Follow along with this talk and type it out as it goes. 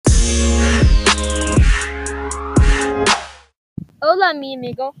Hola, mi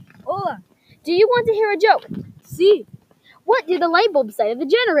amigo. Hola. Do you want to hear a joke? Sí. What did the light bulb say to the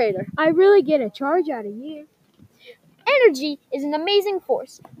generator? I really get a charge out of you. Energy is an amazing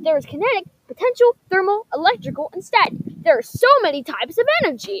force. There is kinetic, potential, thermal, electrical, and static. There are so many types of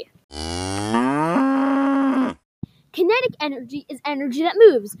energy. Kinetic energy is energy that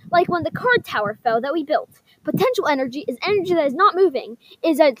moves, like when the card tower fell that we built. Potential energy is energy that is not moving,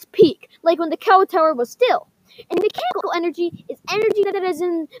 is at its peak, like when the card tower was still. And mechanical energy is energy that is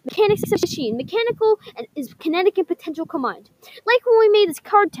in mechanics machine. Mechanical is kinetic and potential combined, like when we made this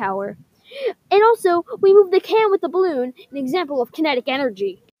card tower. And also, we moved the can with the balloon, an example of kinetic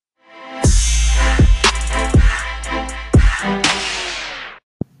energy.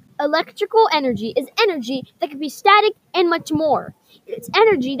 Electrical energy is energy that can be static and much more. It's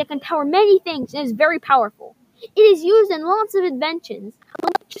energy that can power many things and is very powerful. It is used in lots of inventions.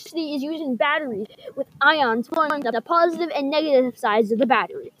 Electricity is used in batteries with ions flowing on the positive and negative sides of the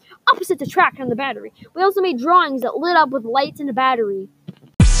battery. Opposites attract on the battery. We also made drawings that lit up with lights in the battery.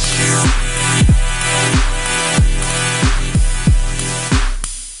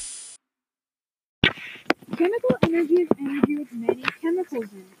 Chemical energy is energy with many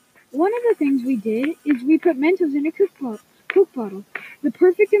chemicals in it. One of the things we did is we put Mentos in a Coke bottle. The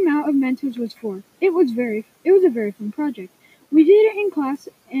perfect amount of Mentos was 4. It was a very fun project. We did it in class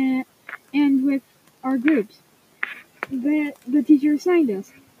and with our groups that the teacher assigned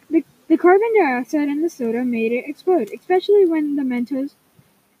us. The carbon dioxide in the soda made it explode, especially with the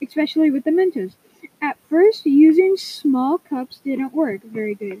Mentos. At first, using small cups didn't work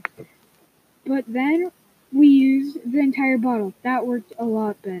very good, but then we used the entire bottle. That worked a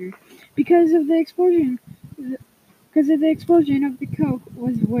lot better because of the explosion. Of the Coke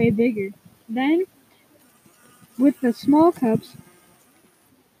was way bigger. Then, with the small cups,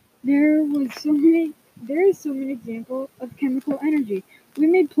 there is so many examples of chemical energy. We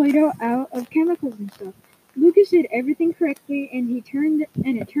made Play-Doh out of chemicals and stuff. Lucas did everything correctly, and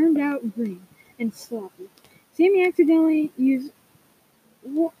it turned out green and sloppy. Sammy accidentally used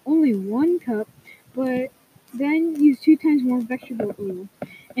only 1 cup, but then used 2 times more vegetable oil,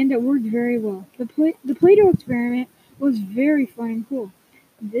 and it worked very well. The Play-Doh experiment was very fun and cool.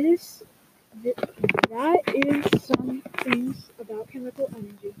 That is some things about chemical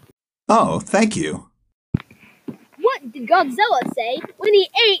energy. Oh, thank you. What did Godzilla say when he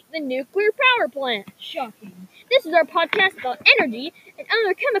ate the nuclear power plant? Shocking. This is our podcast about energy and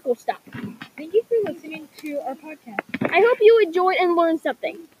other chemical stuff. Thank you for listening to our podcast. I hope you enjoyed and learned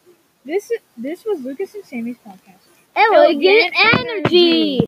something. This was Lucas and Sammy's podcast. Elegant energy!